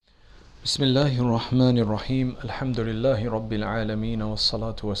بسم الله الرحمن الرحيم الحمد لله رب العالمين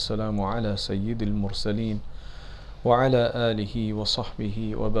والصلاة والسلام على سيد المرسلين وعلى آله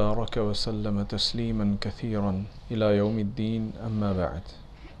وصحبه وبارك وسلم تسليما كثيرا إلى يوم الدين أما بعد.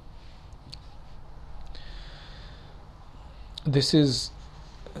 This is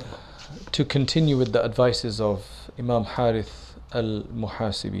to continue with the advices of Imam Harith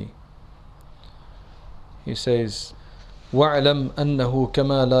al-Muhasibi. He says, واعلم أنه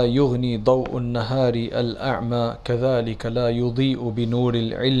كما لا يغني ضوء النهار الأعمى كذلك لا يضيء بنور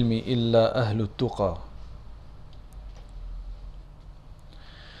العلم إلا أهل التقى.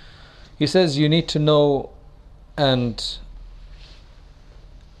 He says you need to know and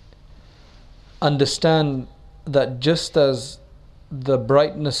understand that just as the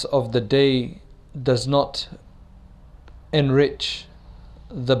brightness of the day does not enrich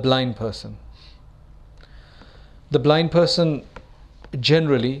the blind person, the blind person,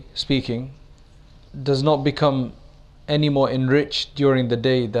 generally speaking, does not become any more enriched during the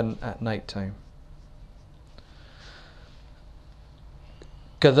day than at night time.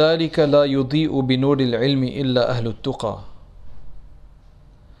 كذلك لا يضيء بنور العلم إلا أهل التقى.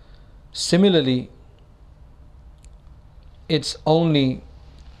 Similarly, it's only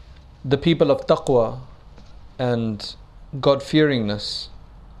the people of taqwa and God-fearingness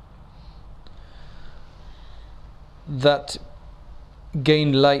that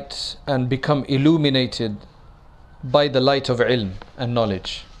gain light and become illuminated by the light of ilm and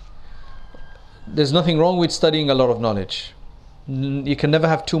knowledge. There's nothing wrong with studying a lot of knowledge. You can never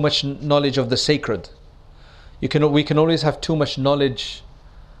have too much knowledge of the sacred. We can always have too much knowledge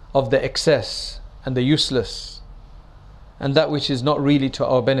of the excess and the useless and that which is not really to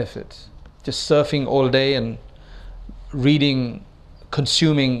our benefit. Just surfing all day and reading,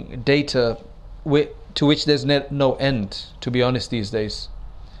 consuming data to which there's no end, to be honest, these days.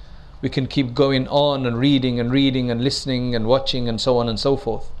 We can keep going on and reading and listening and watching and so on and so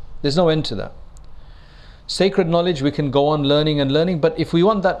forth. There's no end to that. Sacred knowledge, we can go on learning, but if we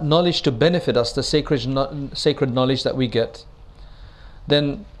want that knowledge to benefit us, the sacred knowledge that we get,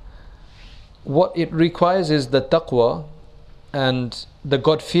 then what it requires is the taqwa and the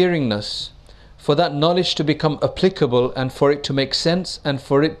God-fearingness for that knowledge to become applicable and for it to make sense and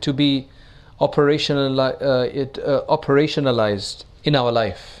for it to be operationalized in our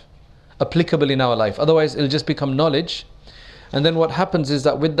life, applicable in our life. Otherwise it'll just become knowledge, and then what happens is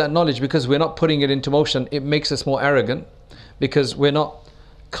that with that knowledge, because we're not putting it into motion, it makes us more arrogant because we're not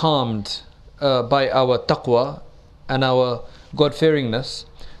calmed by our taqwa and our God-fearingness.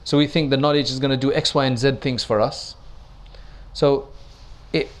 So we think the knowledge is going to do X, Y and Z things for us, so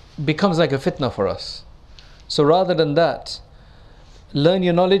it becomes like a fitna for us. So rather than that, learn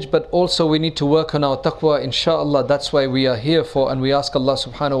your knowledge, but also we need to work on our taqwa, inshaAllah. That's why we are here for, and we ask Allah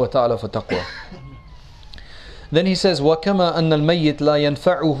subhanahu wa ta'ala for taqwa. Then he says, وَكَمَا أَنَّ الْمَيِّتْ لَا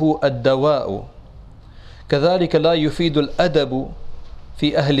يَنْفَعُهُ الدَّوَاءُ كَذَلِكَ لَا يُفِيدُ الْأَدَبُ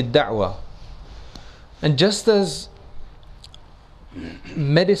فِي أَهْلِ الدَّعْوَةِ. And just as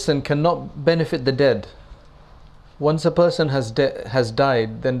medicine cannot benefit the dead, once a person has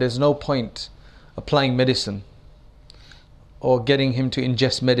died, then there's no point applying medicine or getting him to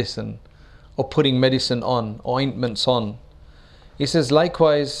ingest medicine or putting medicine on or ointments on. He says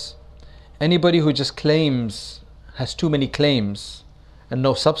likewise, anybody who just has too many claims and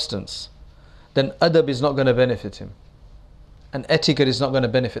no substance, then adab is not going to benefit him, and etiquette is not going to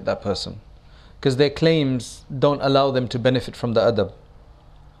benefit that person, because their claims don't allow them to benefit from the adab.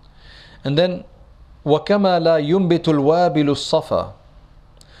 And then وَكَمَا لَا يُنْبِتُ الْوَابِلُ الصَّفَى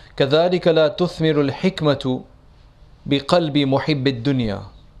كَذَلِكَ لَا تُثْمِرُ الْحِكْمَةُ بِقَلْبِ مُحِبِّ الدُّنْيَا.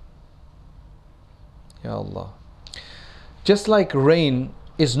 Ya Allah. Just like rain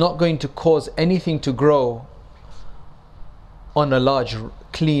is not going to cause anything to grow on a large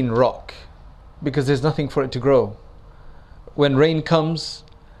clean rock, because there's nothing for it to grow. When rain comes,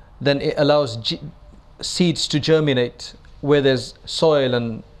 then it allows seeds to germinate where there's soil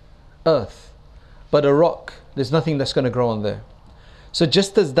and earth, but a rock, there's nothing that's going to grow on there. So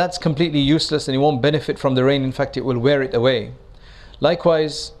just as that's completely useless and it won't benefit from the rain, in fact it will wear it away,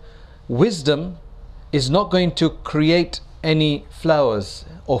 likewise wisdom is not going to create any flowers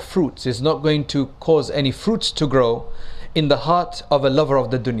or fruits, is not going to cause any fruits to grow in the heart of a lover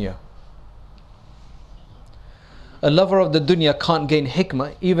of the dunya. A lover of the dunya can't gain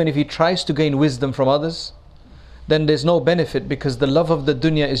hikmah. Even if he tries to gain wisdom from others, then there's no benefit, because the love of the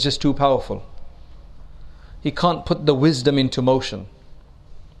dunya is just too powerful. He can't put the wisdom into motion.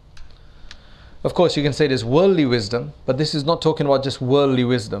 Of course, you can say there's worldly wisdom, but this is not talking about just worldly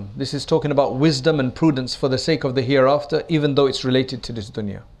wisdom. This is talking about wisdom and prudence for the sake of the hereafter, even though it's related to this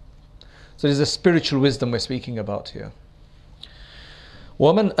dunya. So there's a spiritual wisdom we're speaking about here.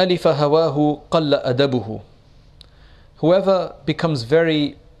 وَمَنْ أَلِفَ هَوَاهُ قَلَّ أَدَبُهُ. Whoever becomes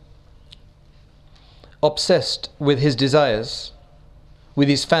very obsessed with his desires, with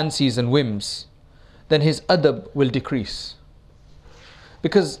his fancies and whims, then his adab will decrease.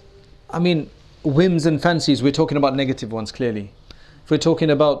 Because, whims and fancies, we're talking about negative ones clearly. If we're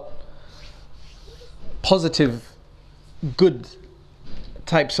talking about positive, good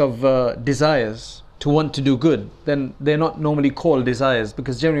types of desires, to want to do good, then they're not normally called desires,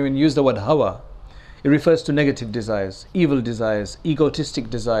 because generally when you use the word hawa, it refers to negative desires, evil desires, egotistic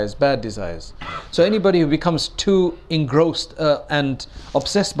desires, bad desires. So anybody who becomes too engrossed and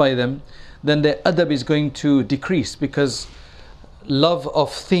obsessed by them, then their adab is going to decrease, because love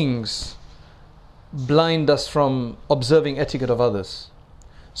of things blind us from observing etiquette of others.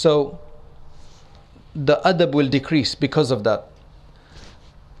 So the adab will decrease because of that.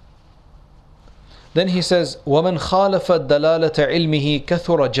 Then he says, وَمَنْ خَالَفَ دَلَالَةَ عِلْمِهِ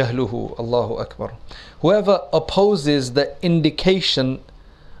كَثُرَ جَهْلُهُ. Allahu Akbar. Whoever opposes the indication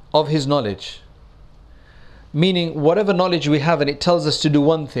of his knowledge, meaning whatever knowledge we have and it tells us to do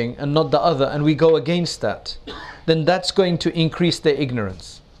one thing and not the other, and we go against that, then that's going to increase their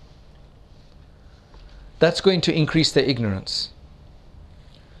ignorance. That's going to increase their ignorance.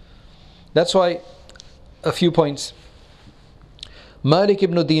 That's why, a few points. Malik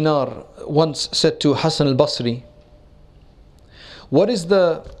ibn Dinar once said to Hassan al-Basri, what is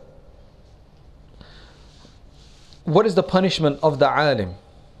the punishment of the alim,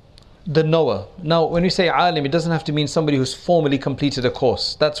 the knower? Now, when we say alim, it doesn't have to mean somebody who's formally completed a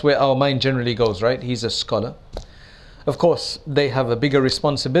course. That's where our mind generally goes, right? He's a scholar. Of course, they have a bigger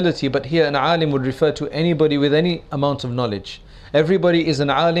responsibility, but here an alim would refer to anybody with any amount of knowledge. Everybody is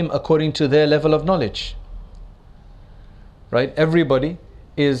an alim according to their level of knowledge. Right? Everybody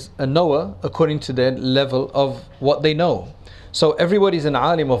is a knower according to their level of what they know. So everybody is an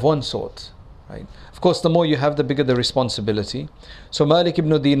alim of one sort. Right? Of course, the more you have, the bigger the responsibility. So Malik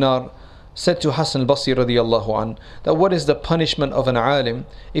ibn Dinar said to Hassan al-Basri radiyallahu an, that what is the punishment of an alim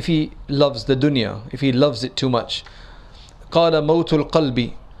if he loves the dunya, if he loves it too much? قال موت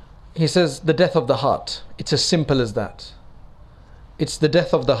القلب. He says the death of the heart. It's as simple as that. It's the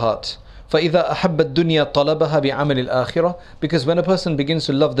death of the heart. فَإِذَا أَحَبَّ الدُّنْيَا طَلَبَهَا بِعَمَلِ الْآخِرَةِ. Because when a person begins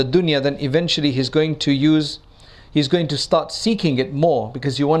to love the dunya, then eventually he's going to start seeking it more,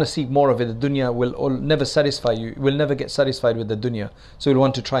 because you want to seek more of it. The dunya will never satisfy you. You will never get satisfied with the dunya. So you'll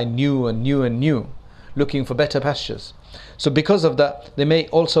want to try new and new and new, looking for better pastures. So because of that, they may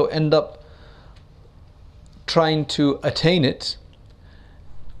also end up trying to attain it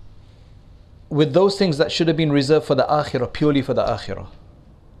with those things that should have been reserved for the akhirah, purely for the akhirah.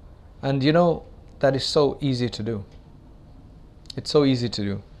 And that is so easy to do. It's so easy to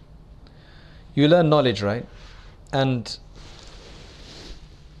do. You learn knowledge, right? And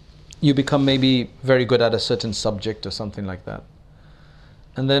you become maybe very good at a certain subject or something like that.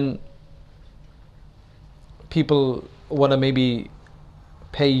 And then people want to maybe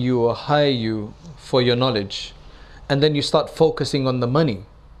pay you or hire you for your knowledge. And then you start focusing on the money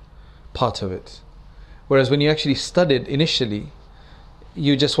part of it. Whereas when you actually studied initially,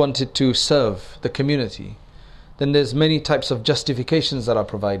 you just wanted to serve the community. Then there's many types of justifications that are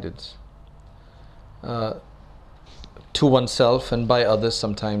provided to oneself and by others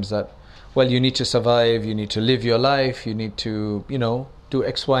sometimes, that, well, you need to survive, you need to live your life, you need to, do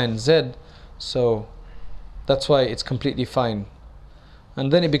X, Y, and Z. So that's why it's completely fine. And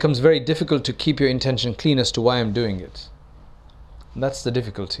then it becomes very difficult to keep your intention clean as to why I'm doing it. And that's the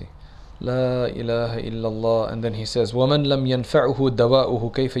difficulty. La ilaha illallah. And then he says, وَمَنْ لَمْ يَنْفَعُهُ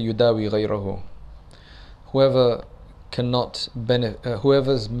دَوَاؤُهُ كَيْفَ يُدَاوِي غَيْرَهُ.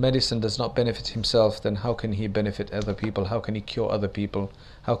 Whoever's medicine does not benefit himself, then how can he benefit other people? How can he cure other people?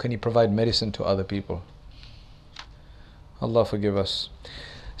 How can he provide medicine to other people? Allah forgive us.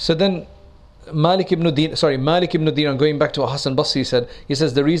 So then Malik ibn Dinar, going back to what Hassan Basri said, he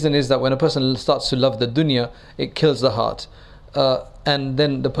says the reason is that when a person starts to love the dunya, it kills the heart. And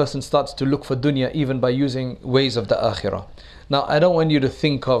then the person starts to look for dunya even by using ways of the akhirah. Now, I don't want you to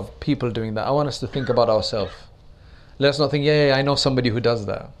think of people doing that. I want us to think about ourselves. Let's not think, yeah, I know somebody who does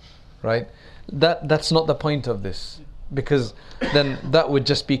that, right? That's not the point of this, because then that would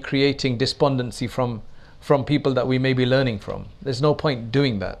just be creating despondency from people that we may be learning from. There's no point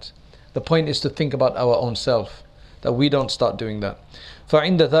doing that. The point is to think about our own self, that we don't start doing that.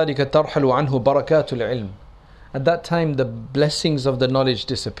 فَعِنْدَ ذَلِكَ تَرْحَلُ عَنْهُ بَرَكَاتُ الْعِلْمِ. At that time, the blessings of the knowledge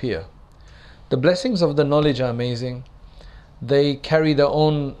disappear. The blessings of the knowledge are amazing. They carry their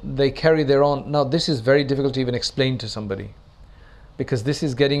own. Now, this is very difficult to even explain to somebody, because this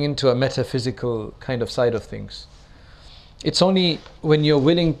is getting into a metaphysical kind of side of things. It's only when you're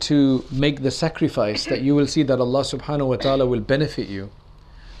willing to make the sacrifice that you will see that Allah subhanahu wa ta'ala will benefit you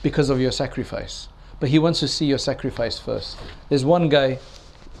because of your sacrifice. But He wants to see your sacrifice first. There's one guy,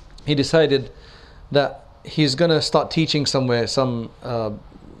 he decided that he's going to start teaching somewhere some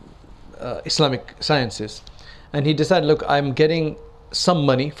Islamic sciences. And he decided, look, I'm getting some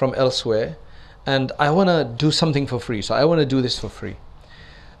money from elsewhere and I want to do something for free. So I want to do this for free.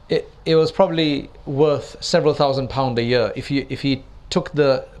 It was probably worth several £1,000s a year if he took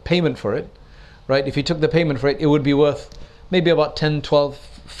the payment for it, right? If he took the payment for it, it would be worth maybe about 10, 12,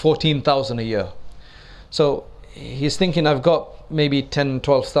 14,000 a year. So he's thinking, I've got maybe 10,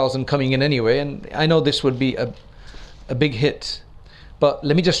 12,000 coming in anyway, and I know this would be a big hit, but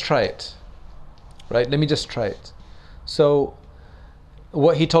let me just try it, right? Let me just try it. So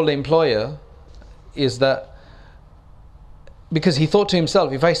what he told the employer is that, because he thought to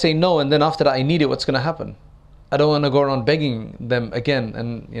himself, if I say no and then after that I need it, what's going to happen? I don't want to go around begging them again,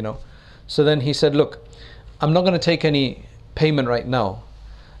 and So then he said, look, I'm not going to take any payment right now.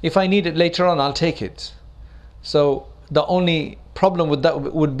 If I need it later on, I'll take it. So the only problem with that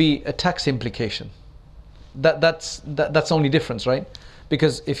would be a tax implication. That's the only difference, right?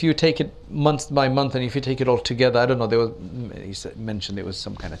 Because if you take it month by month and if you take it all together, I don't know, mentioned there was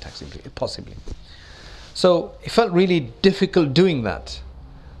some kind of tax implication, possibly. So it felt really difficult doing that,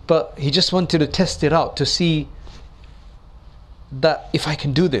 but he just wanted to test it out to see that if I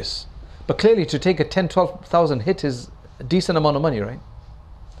can do this. But clearly to take a 10, 12,000 hit is a decent amount of money, right?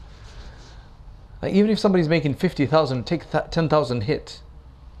 Like even if somebody's making 50,000, take 10,000 hit.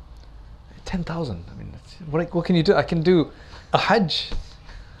 10,000, I mean, what can you do? I can do a Hajj,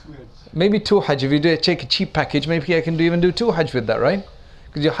 maybe 2 Hajj. If you take a cheap package, maybe I can even do 2 Hajj with that, right?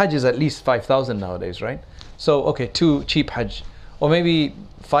 Because your Hajj is at least 5,000 nowadays, right? So, okay, 2 cheap Hajj. Or maybe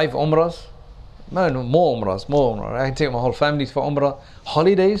 5 Umrahs. No, more Umrahs. I can take my whole family for Umrah.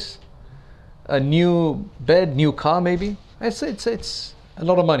 Holidays, a new bed, new car maybe. It's a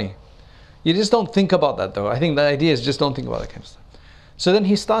lot of money. You just don't think about that though. I think the idea is just don't think about that kind of stuff. So then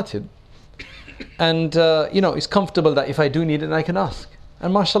he started. And, he's comfortable that if I do need it, I can ask.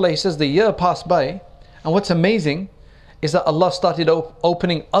 And mashallah, he says the year passed by. And what's amazing is that Allah started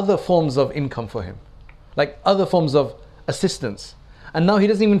opening other forms of income for him, like other forms of assistance, and now he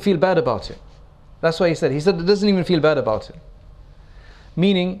doesn't even feel bad about it. That's why he said it doesn't even feel bad about it,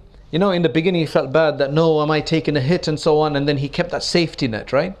 meaning in the beginning he felt bad that no, am I taking a hit and so on, and then he kept that safety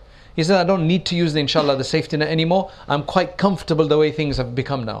net, right? He said, I don't need to use the safety net anymore. I'm quite comfortable the way things have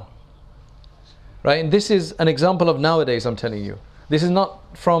become now, right? And this is an example of nowadays. I'm telling you, this is not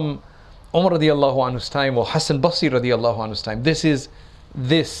from Umar radiallahu anhu's time or Hassan Basri radiallahu anhu's time. This is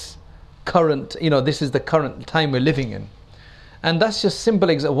this current, this is the current time we're living in. And that's just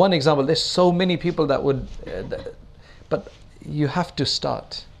one example. There's so many people that would, but you have to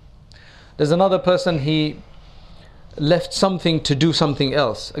start. There's another person, he left something to do something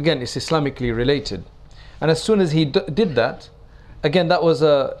else. Again, it's Islamically related. And as soon as he did that, again, that was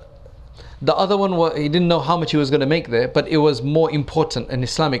the other one, he didn't know how much he was going to make there, but it was more important, an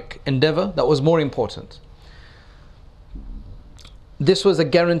Islamic endeavor that was more important. This was a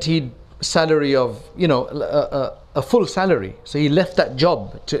guaranteed salary of, a full salary. So he left that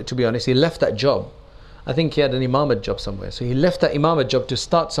job, to be honest, he left that job. I think he had an imamate job somewhere. So he left that imamate job to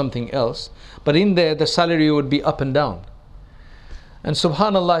start something else. But in there, the salary would be up and down. And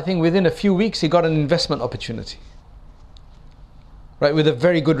subhanAllah, I think within a few weeks, he got an investment opportunity, right, with a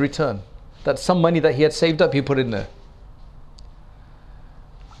very good return. That some money that he had saved up, he put in there.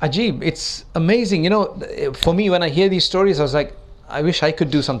 Ajib, it's amazing. For me, when I hear these stories, I was like, I wish I could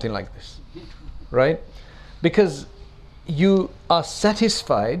do something like this, right? Because you are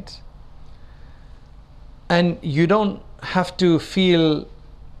satisfied and you don't have to feel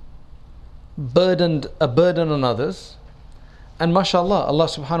a burden on others. And mashallah, Allah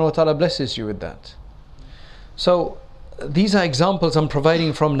subhanahu wa ta'ala blesses you with that. So these are examples I'm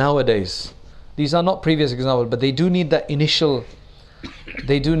providing from nowadays. These are not previous examples, but they do need that initial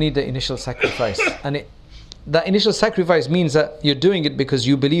sacrifice. And that initial sacrifice means that you're doing it because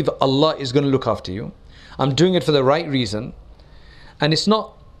you believe Allah is going to look after you. I'm doing it for the right reason. And it's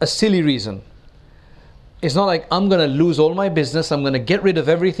not a silly reason. It's not like I'm going to lose all my business, I'm going to get rid of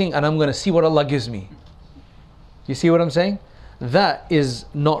everything, and I'm going to see what Allah gives me. You see what I'm saying? That is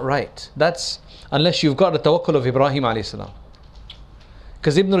not right. That's unless you've got the tawakkul of Ibrahim alayhi salam.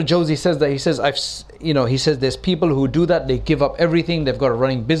 Because Ibn al-Jawzi says that, he says there's people who do that, they give up everything, they've got a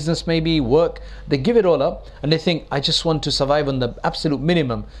running business maybe, work, they give it all up, and they think, I just want to survive on the absolute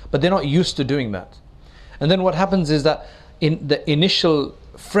minimum, but they're not used to doing that. And then what happens is that in the initial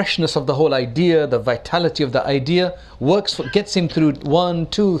freshness of the whole idea, the vitality of the idea gets him through 1,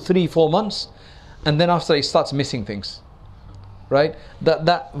 2, 3, 4 months, and then after he starts missing things, right?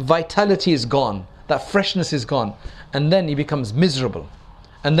 That vitality is gone, that freshness is gone, and then he becomes miserable,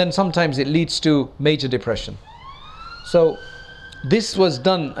 and then sometimes it leads to major depression. So this was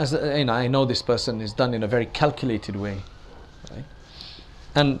done as I know this person is done in a very calculated way, right?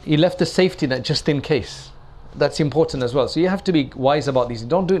 And he left a safety net just in case. That's important as well. So you have to be wise about these.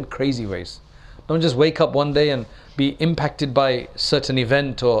 Don't do it in crazy ways. Don't just wake up one day and be impacted by certain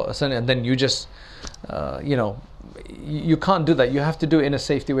event and then you just, you can't do that. You have to do it in a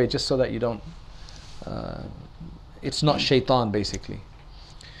safety way, just so that you don't. It's not shaitan, basically.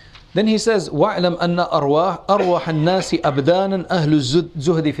 Then he says, وَاعْلَمْ أَنَّ أَرْوَاحَ النَّاسِ أَبْدَانًا أَهْلُ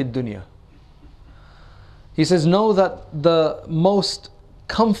الزُّهْدِ فِي الدُّنْيَا. He says, know that the most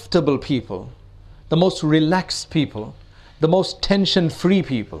comfortable people, the most relaxed people, the most tension-free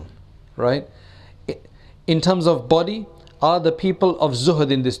people, right, in terms of body, are the people of zuhd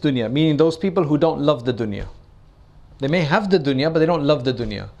in this dunya, meaning those people who don't love the dunya. They may have the dunya, but they don't love the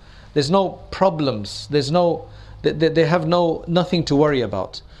dunya. There's no problems. They have nothing to worry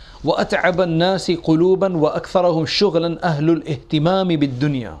about. وَأَتْعَبَ النَّاسِ قُلُوبًا وَأَكْثَرَهُمْ شُغْلًا أَهْلُ الْإِهْتِمَامِ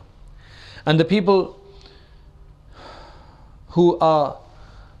بِالدُّنْيَا. And the people who are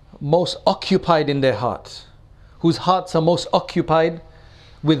most occupied in their heart, whose hearts are most occupied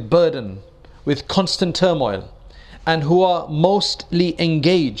with burden, with constant turmoil, and who are mostly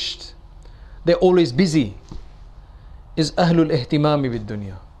engaged, they're always busy, is ahlul ihtimami bid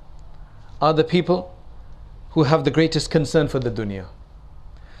dunya, are the people who have the greatest concern for the dunya.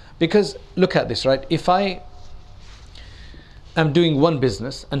 Because look at this, right? If I am doing one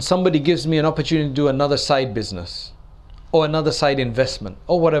business and somebody gives me an opportunity to do another side business or another side investment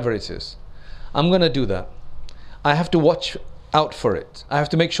or whatever it is, I'm going to do that. I have to watch out for it. I have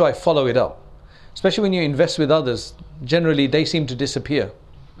to make sure I follow it up. Especially when you invest with others, generally they seem to disappear,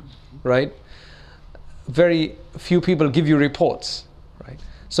 right? Very few people give you reports, right?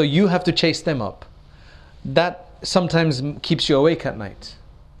 So you have to chase them up. That sometimes keeps you awake at night,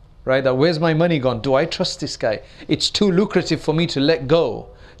 right? That where's my money gone? Do I trust this guy? It's too lucrative for me to let go,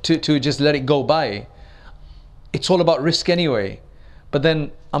 to just let it go by. It's all about risk anyway. But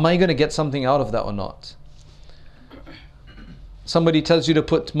then, am I going to get something out of that or not? Somebody tells you to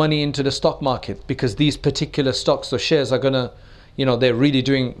put money into the stock market because these particular stocks or shares are going to, they're really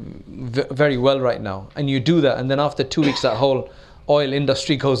doing very well right now. And you do that, and then after 2 weeks that whole oil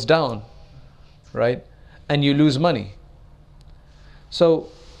industry goes down, right? And you lose money. So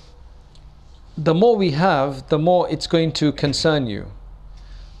the more we have, the more it's going to concern you.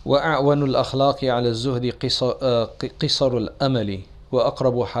 وَأَعْوَنُ الْأَخْلَاقِ عَلَى الزُّهْدِ قِصَرُ الْأَمَلِ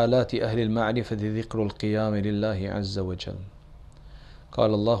وَأَقْرَبُ حَالَاتِ أَهْلِ الْمَعْرِفَةِ ذِكْرُ الْقِيَامِ لِلَّهِ عَزَّ وَجَلَّ.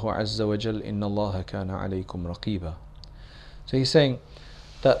 قال الله عز وجل إن الله كان عليكم رقيبا. So he's saying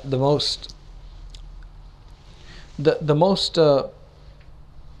that the most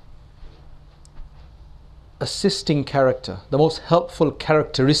assisting character, the most helpful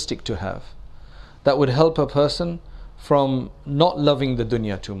characteristic to have, that would help a person from not loving the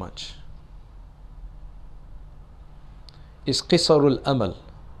dunya too much, is qisarul amal,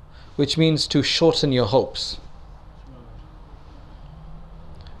 which means to shorten your hopes.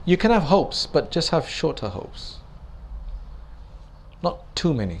 You can have hopes, but just have shorter hopes. Not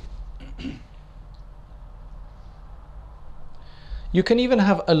too many. You can even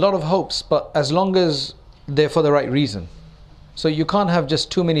have a lot of hopes, but as long as they're for the right reason. So you can't have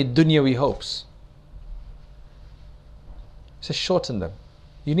just too many dunyawi hopes. Just shorten them.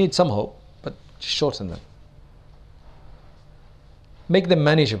 You need some hope, but just shorten them. Make them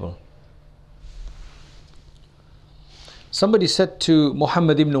manageable. Somebody said to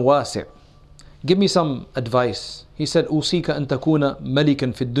Muhammad ibn Wasi', give me some advice. He said, أوصيك أن تكون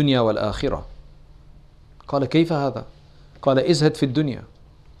ملكا في الدنيا والآخرة. قال كيف هذا؟ قال ازهد في الدنيا.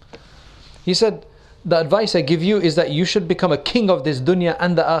 He said, the advice I give you is that you should become a king of this dunya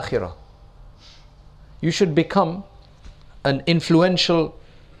and the akhirah. You should become an influential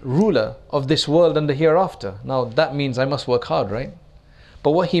ruler of this world and the hereafter. Now that means I must work hard, right?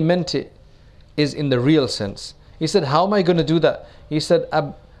 But what he meant it is in the real sense. He said, how am I going to do that? He said,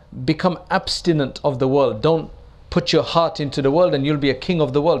 become abstinent of the world. Don't put your heart into the world and you'll be a king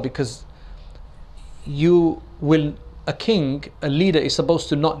of the world, because a king, a leader is supposed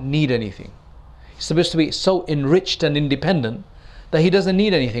to not need anything. He's supposed to be so enriched and independent that he doesn't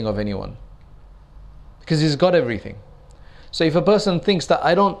need anything of anyone, because he's got everything. So if a person thinks that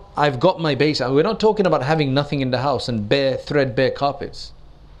I've got my base, and we're not talking about having nothing in the house and threadbare carpets,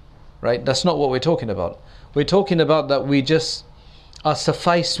 right? That's not what we're talking about. We're talking about that we just are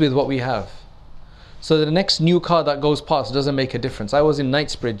sufficed with what we have. So the next new car that goes past doesn't make a difference. I was in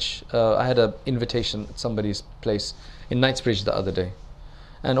Knightsbridge. I had an invitation at somebody's place in Knightsbridge the other day.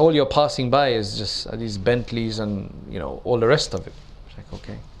 And all you're passing by is just these Bentleys and, you know, all the rest of it. It's like,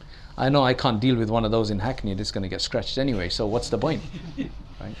 okay. I know I can't deal with one of those in Hackney. It's going to get scratched anyway. So what's the point?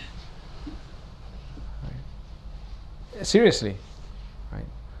 Right? Seriously. Right?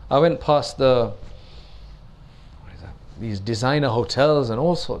 I went past these designer hotels and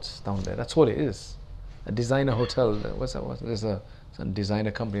all sorts down there. That's what it is. A designer hotel. What's that? There's some designer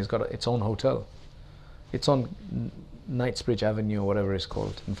company. It's got its own hotel. It's on Knightsbridge Avenue or whatever it's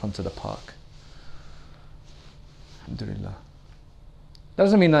called, in front of the park. Alhamdulillah.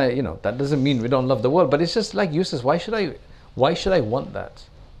 Doesn't mean that doesn't mean we don't love the world, but it's just like Yusuf. Why should I want that?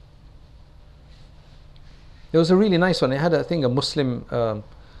 There was a really nice one. It had a Muslim. I'm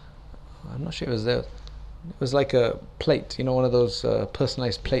not sure it was there. It was like a plate, one of those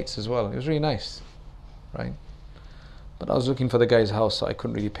personalized plates as well. It was really nice, right? But I was looking for the guy's house, so I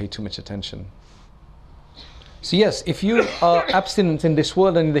couldn't really pay too much attention. So yes, if you are abstinent in this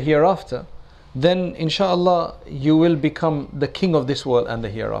world and in the hereafter, then inshallah you will become the king of this world and the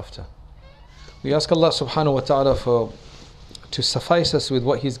hereafter. We ask Allah subhanahu wa ta'ala to suffice us with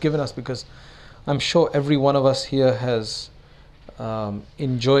what He's given us, because I'm sure every one of us here has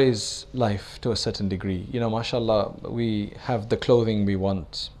enjoys life to a certain degree. Mashallah, we have the clothing we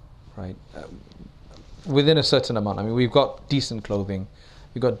want, right? Within a certain amount. I mean, we've got decent clothing,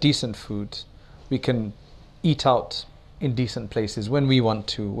 we've got decent food, we can eat out in decent places when we want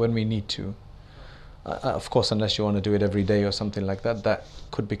to, when we need to. Of course, unless you want to do it every day or something like that, that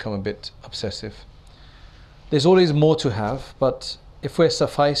could become a bit obsessive. There's always more to have, but if we're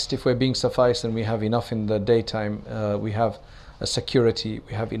sufficed, if we're being sufficed and we have enough in the daytime, we have a security,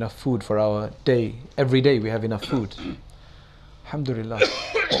 we have enough food for our day, every day we have enough food. Alhamdulillah.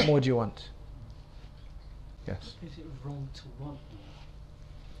 What more do you want? Yes. Is it wrong to want more?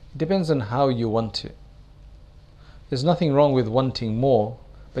 It depends on how you want it. There's nothing wrong with wanting more,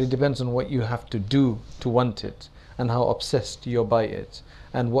 but it depends on what you have to do to want it, and how obsessed you're by it,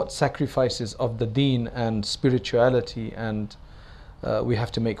 and what sacrifices of the deen and spirituality and we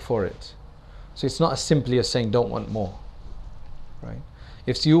have to make for it. So it's not as simply as saying don't want more, right?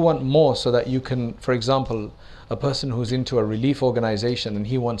 If you want more so that you can, for example, a person who's into a relief organization and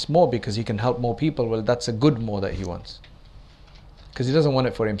he wants more because he can help more people, well, that's a good more that he wants, because he doesn't want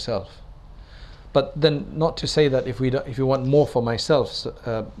it for himself. But then not to say that if you want more for myself,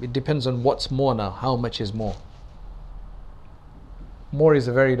 it depends on what's more now. How much is more? More is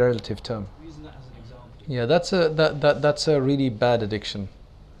a very relative term. Using that as an example. Yeah, that's a really bad addiction,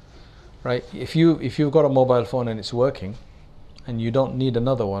 right? If you've got a mobile phone and it's working, and you don't need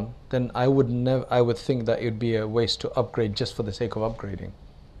another one, then I would think that it would be a waste to upgrade just for the sake of upgrading,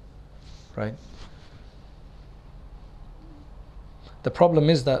 right? The problem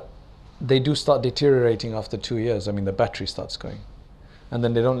is that they do start deteriorating after 2 years. I mean, the battery starts going, and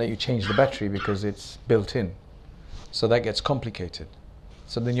then they don't let you change the battery because it's built in, so that gets complicated.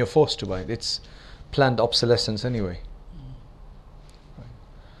 So then you're forced to buy it. It's planned obsolescence anyway. Right.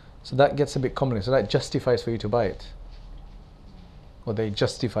 So that gets a bit complicated. So that justifies for you to buy it, or they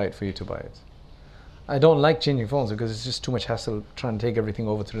justify it for you to buy it. I don't like changing phones because it's just too much hassle trying to take everything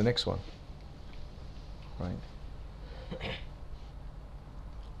over to the next one, right?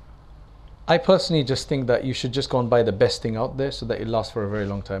 I personally just think that you should just go and buy the best thing out there so that it lasts for a very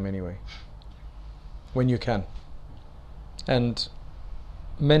long time anyway, when you can. And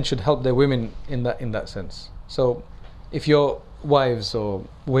men should help their women in that sense. So if your wives or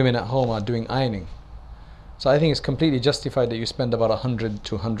women at home are doing ironing, so I think it's completely justified that you spend about 100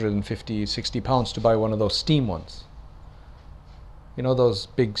 to 150, 60 pounds to buy one of those steam ones. Those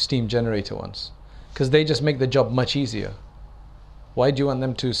big steam generator ones, because they just make the job much easier. Why do you want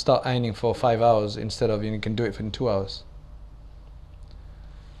them to start ironing for 5 hours instead of you can do it in 2 hours?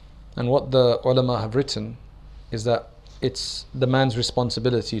 And what the ulama have written is that it's the man's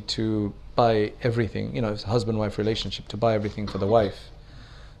responsibility to buy everything. It's a husband-wife relationship, to buy everything for the wife.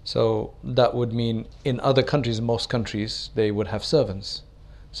 So that would mean in other countries, most countries, they would have servants.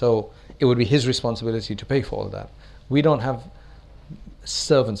 So it would be his responsibility to pay for all that. We don't have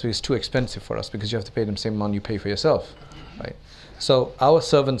servants because it's too expensive for us, because you have to pay them the same amount you pay for yourself, right? So our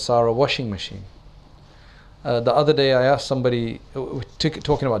servants are a washing machine. The other day I asked somebody,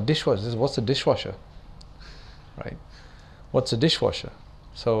 talking about dishwashers, what's a dishwasher? Right? What's a dishwasher?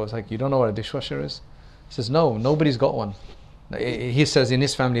 So it's like, you don't know what a dishwasher is? He says, no, nobody's got one. He says in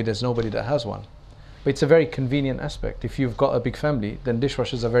his family there's nobody that has one. But it's a very convenient aspect. If you've got a big family, then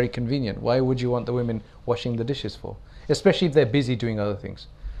dishwashers are very convenient. Why would you want the women washing the dishes for? Especially if they're busy doing other things.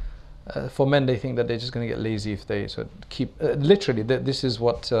 For men, they think that they're just going to get lazy if they keep... literally, this is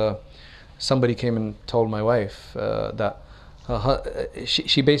what somebody came and told my wife, that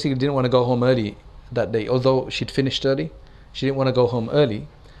she basically didn't want to go home early that day. Although she'd finished early, she didn't want to go home early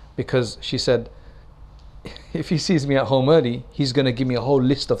because she said, if he sees me at home early, he's going to give me a whole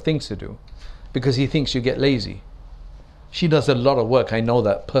list of things to do because he thinks you get lazy. She does a lot of work. I know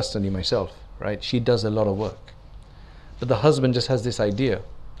that personally myself, right? She does a lot of work. But the husband just has this idea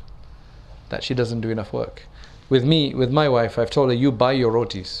that she doesn't do enough work. With me, with my wife, I've told her, you buy your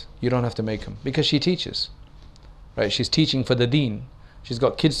rotis. You don't have to make them because she teaches, right? She's teaching for the deen. She's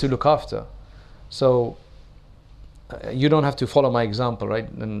got kids to look after. So you don't have to follow my example, right?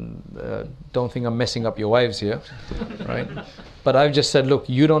 And don't think I'm messing up your wives here, right? But I've just said, look,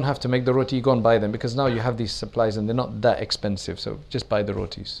 you don't have to make the roti, you go and buy them because now you have these supplies and they're not that expensive. So just buy the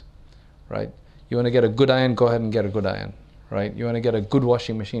rotis, right? You want to get a good iron, go ahead and get a good iron, right? You want to get a good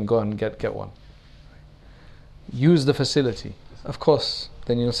washing machine, go and get one. Use the facility. Of course,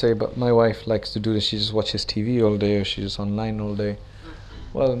 then you'll say, but my wife likes to do this, she just watches TV all day or she's online all day.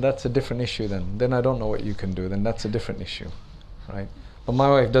 Well, that's a different issue then. Then I don't know what you can do, then that's a different issue, right? But my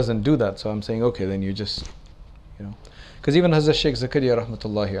wife doesn't do that, so I'm saying, okay, then you just, you know. Because even Hazrat Shaykh Zakaria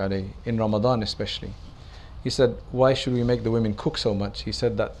rahmatullahi alayhi, in Ramadan especially, he said, why should we make the women cook so much? He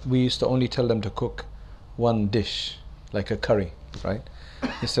said that we used to only tell them to cook one dish, like a curry, right?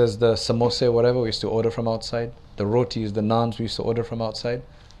 He says the samosa, whatever, we used to order from outside. The rotis, the naans, we used to order from outside.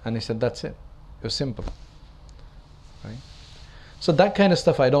 And he said, that's it. It was simple, right? So that kind of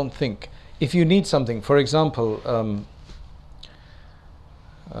stuff, I don't think. If you need something, for example,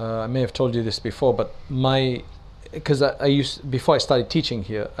 I may have told you this before, but because before I started teaching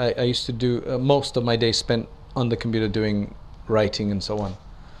here, I used to do most of my day spent on the computer doing writing and so on.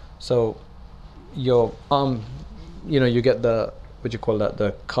 So your arm, you get the, what do you call that,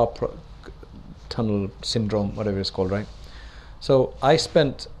 the carpal tunnel syndrome, whatever it's called, right? So I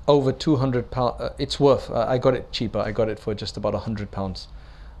spent over £200, it's worth, I got it cheaper, I got it for just about £100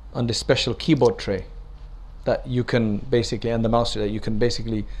 on this special keyboard tray that you can basically, and the mouse that you can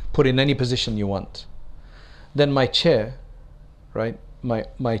basically put in any position you want. Then my chair, right,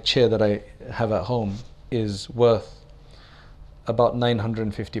 my chair that I have at home is worth about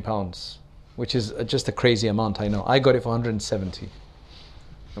 £950, which is just a crazy amount, I know. I got it for 170,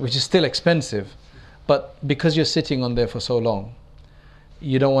 which is still expensive. But because you're sitting on there for so long,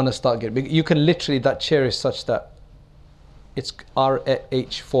 you don't want to start getting... You can literally, that chair is such that it's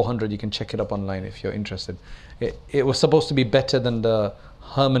RH400. You can check it up online if you're interested. It was supposed to be better than the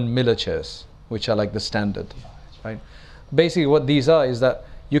Herman Miller chairs, which are like the standard, right? Basically what these are is that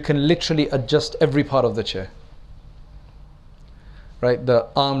you can literally adjust every part of the chair, right? The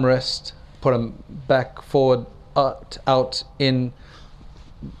armrest, put them back, forward, out, in...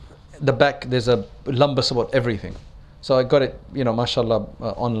 The back, there's a lumbar support, everything. So I got it, mashallah,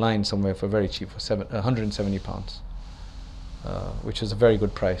 online somewhere for very cheap, for £170, which is a very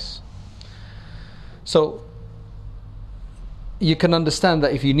good price. So you can understand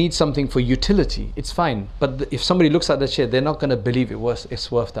that if you need something for utility, it's fine. But if somebody looks at the chair, they're not going to believe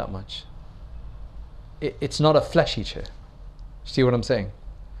it's worth that much. It's not a flashy chair. See what I'm saying?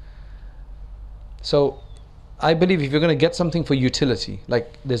 So I believe if you're going to get something for utility,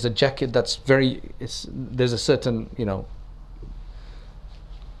 like there's a jacket that's there's a certain,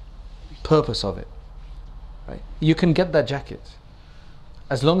 purpose of it, right? You can get that jacket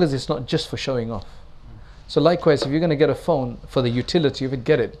as long as it's not just for showing off. So likewise, if you're going to get a phone for the utility of it,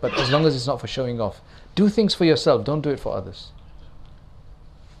 get it, but as long as it's not for showing off. Do things for yourself, don't do it for others,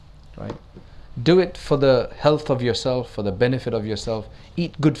 right? Do it for the health of yourself, for the benefit of yourself.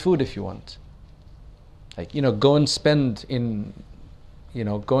 Eat good food if you want. Like, go and spend in,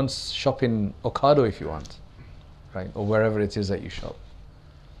 go and shop in Ocado if you want, right? Or wherever it is that you shop.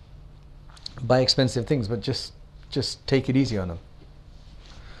 Buy expensive things, but just take it easy on them.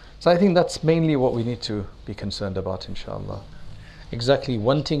 So I think that's mainly what we need to be concerned about, inshallah. Exactly,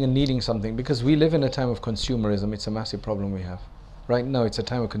 wanting and needing something, because we live in a time of consumerism. It's a massive problem we have. Right now, it's a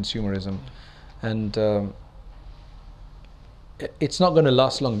time of consumerism. And it's not going to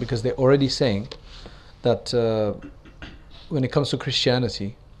last long, because they're already saying that when it comes to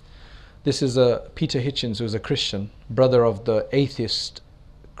Christianity, this is Peter Hitchens, who's a Christian, brother of the atheist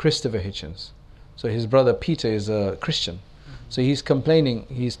Christopher Hitchens. So his brother Peter is a Christian. So he's complaining,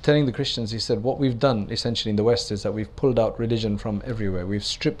 he's telling the Christians, he said, what we've done essentially in the West is that we've pulled out religion from everywhere. We've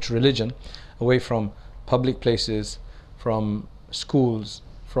stripped religion away from public places, from schools,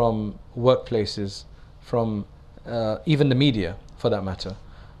 from workplaces, from even the media, for that matter,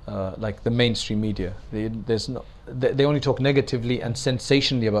 like the mainstream media. They only talk negatively and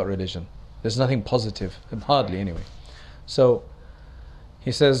sensationally about religion. There's nothing positive, hardly anyway. So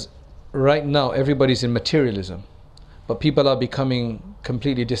he says, right now everybody's in materialism, but people are becoming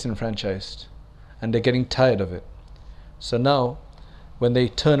completely disenfranchised and they're getting tired of it. So now when they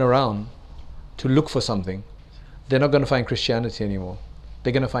turn around to look for something, they're not going to find Christianity anymore.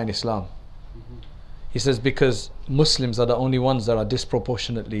 They're going to find Islam. He says because Muslims are the only ones that are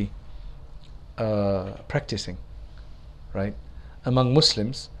disproportionately practicing, right? Among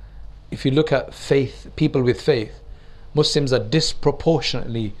Muslims, if you look at faith, people with faith, Muslims are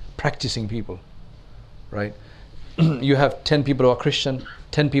disproportionately practicing people, right? You have 10 people who are Christian,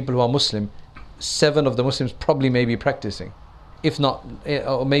 10 people who are Muslim, 7 of the Muslims probably may be practicing, if not,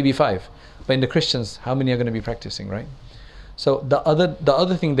 or maybe 5. But in the Christians, how many are going to be practicing, right? So the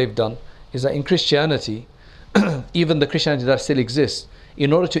other thing they've done is that in Christianity, even the Christianity that still exists,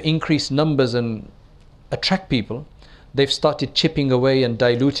 in order to increase numbers and attract people, they've started chipping away and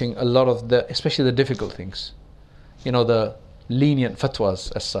diluting a lot of especially the difficult things. You know, the lenient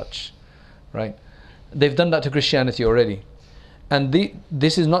fatwas as such, right? They've done that to Christianity already. And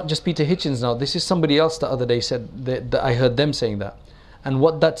this is not just Peter Hitchens now, this is somebody else the other day said, that I heard them saying that. And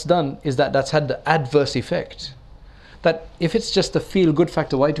what that's done is that's had the adverse effect. That if it's just a feel-good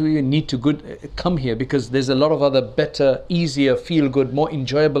factor, why do we need to come here? Because there's a lot of other better, easier, feel-good, more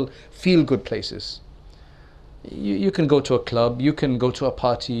enjoyable feel-good places. You can go to a club, you can go to a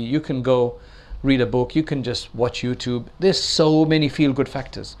party, you can go read a book, you can just watch YouTube. There's so many feel-good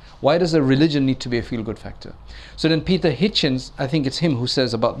factors. Why does a religion need to be a feel-good factor? So then Peter Hitchens, I think it's him who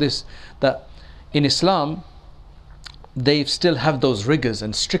says about this, that in Islam, they still have those rigors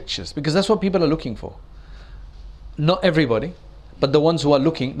and strictures, because that's what people are looking for. Not everybody, but the ones who are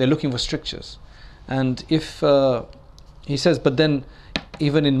looking, they're looking for strictures. And if, he says, but then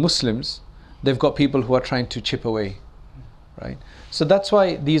even in Muslims, they've got people who are trying to chip away, right? So that's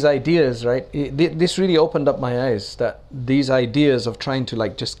why these ideas, right, this really opened up my eyes, that these ideas of trying to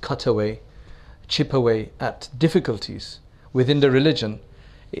like just cut away, chip away at difficulties within the religion,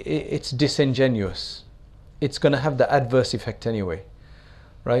 it's disingenuous. It's going to have the adverse effect anyway,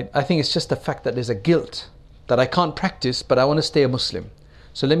 right? I think it's just the fact that there's a guilt that I can't practice, but I want to stay a Muslim.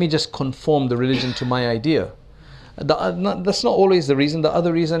 So let me just conform the religion to my idea. That's not always the reason. The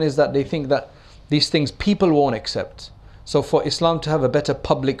other reason is that they think that these things people won't accept. So for Islam to have a better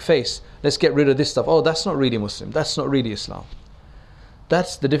public face, let's get rid of this stuff. Oh, that's not really Muslim. That's not really Islam.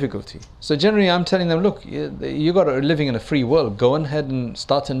 That's the difficulty. So generally I'm telling them, look, you got to living in a free world. Go ahead and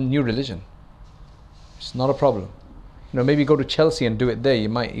start a new religion. It's not a problem. You know, maybe go to Chelsea and do it there. You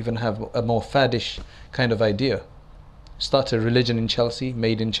might even have a more faddish kind of idea. Start a religion in Chelsea,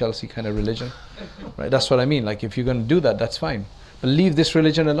 made in Chelsea kind of religion. Right? That's what I mean. Like if you're going to do that, that's fine. But leave this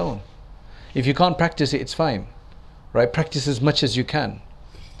religion alone. If you can't practice it, it's fine. Right? Practice as much as you can.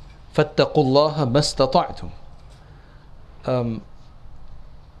 فَاتَّقُوا اللَّهَ مَا اسْتَطَعْتُمْ.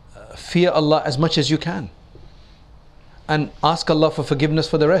 Fear Allah as much as you can. And ask Allah for forgiveness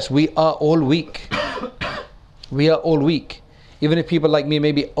for the rest. We are all weak. We are all weak. Even if people like me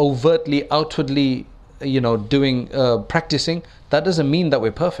may be overtly, outwardly, doing, practicing, that doesn't mean that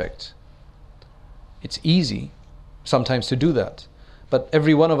we're perfect. It's easy sometimes to do that. But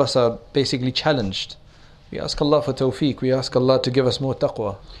every one of us are basically challenged. We ask Allah for tawfiq. We ask Allah to give us more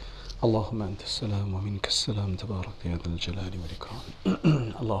taqwa. اللهم أنت السلام ومنك السلام تبارك يا ذا الجلال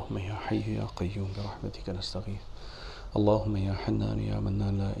والإكرام اللهم يا حي يا قيوم برحمتك نستغيث اللهم يا حنان يا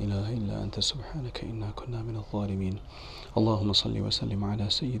منان لا إله إلا أنت سبحانك إنا كنا من الظالمين اللهم صل وسلم على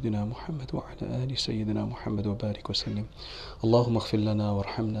سيدنا محمد وعلى آل سيدنا محمد وبارك وسلم اللهم اغفر لنا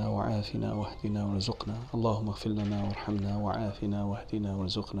وارحمنا وعافنا واهدنا وارزقنا اللهم اغفر لنا وارحمنا وعافنا واهدنا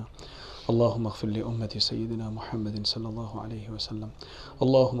وارزقنا اللهم اغفر لأمة سيدنا محمد صلى الله عليه وسلم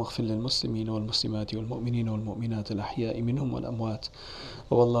اللهم اغفر للمسلمين والمسلمات والمؤمنين والمؤمنات الأحياء منهم والأموات.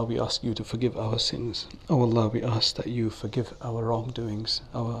 Oh Allah, we ask you to forgive our sins. Oh Allah, we ask that you forgive our wrongdoings,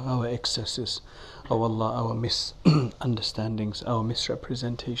 our excesses. Oh Allah, our misunderstandings, our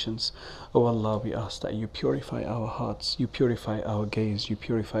misrepresentations. Oh Allah, we ask that you purify our hearts, you purify our gaze, you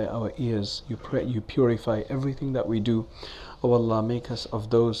purify our ears, you purify everything that we do. Oh Allah, make us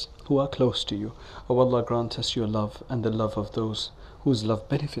of those who are close to you. Oh Allah, grant us your love and the love of those whose love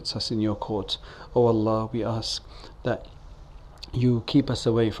benefits us in your court. Oh Allah, we ask that you keep us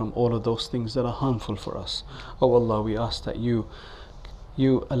away from all of those things that are harmful for us. Oh Allah, we ask that you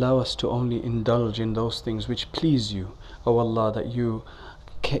allow us to only indulge in those things which please you. Oh Allah, that you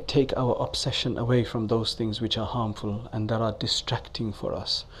take our obsession away from those things which are harmful and that are distracting for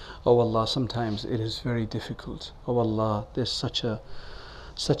us. Oh Allah, sometimes it is very difficult. Oh Allah, there's such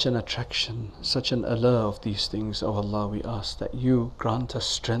an attraction, such an allure of these things. Oh Allah, we ask that you grant us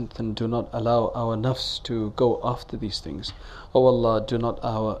strength and do not allow our nafs to go after these things. Oh Allah, do not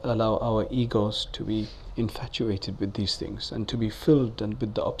allow our egos to be infatuated with these things and to be filled and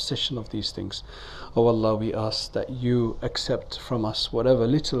with the obsession of these things. Oh Allah, we ask that you accept from us whatever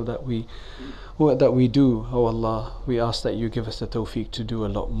little that we do. Oh Allah, we ask that you give us the tawfiq to do a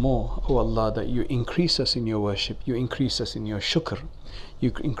lot more. Oh Allah, that you increase us in your worship, you increase us in your shukr,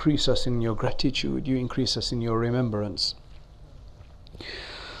 you increase us in your gratitude, you increase us in your remembrance.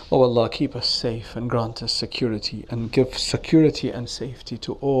 Oh Allah, keep us safe and grant us security, and give security and safety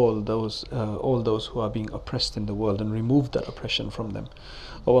to all those who are being oppressed in the world, and remove that oppression from them.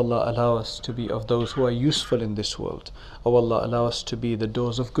 Oh Allah, allow us to be of those who are useful in this world. Oh Allah, allow us to be the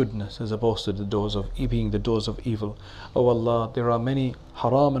doors of goodness as opposed to the doors of being the doors of evil. Oh Allah, there are many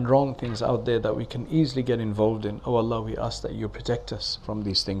haram and wrong things out there that we can easily get involved in. Oh Allah, we ask that you protect us from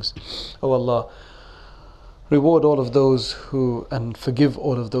these things. Oh Allah, reward all of those and forgive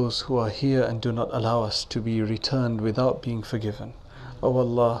all of those who are here, and do not allow us to be returned without being forgiven. Oh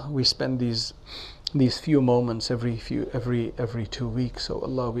Allah, we spend these few moments every 2 weeks. Oh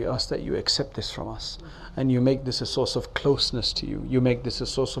Allah, we ask that you accept this from us, and you make this a source of closeness to you. You make this a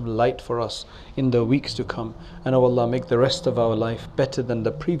source of light for us in the weeks to come. And oh Allah, make the rest of our life better than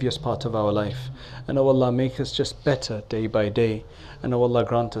the previous part of our life. And oh Allah, make us just better day by day. And oh Allah,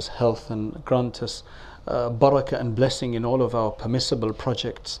 grant us health and grant us barakah and blessing in all of our permissible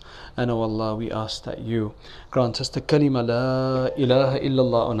projects. And oh Allah, we ask that you grant us the kalima la ilaha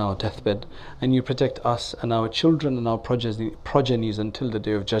illallah on our deathbed, and you protect us and our children and our progenies until the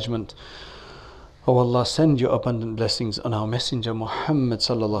day of judgment. Oh Allah, send your abundant blessings on our messenger Muhammad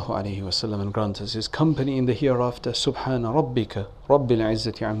sallallahu alaihi wasallam, and grant us his company in the hereafter. Subhana rabbika rabbil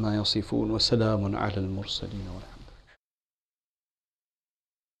izzati amma yasifun, wa salamun ala al mursaleen.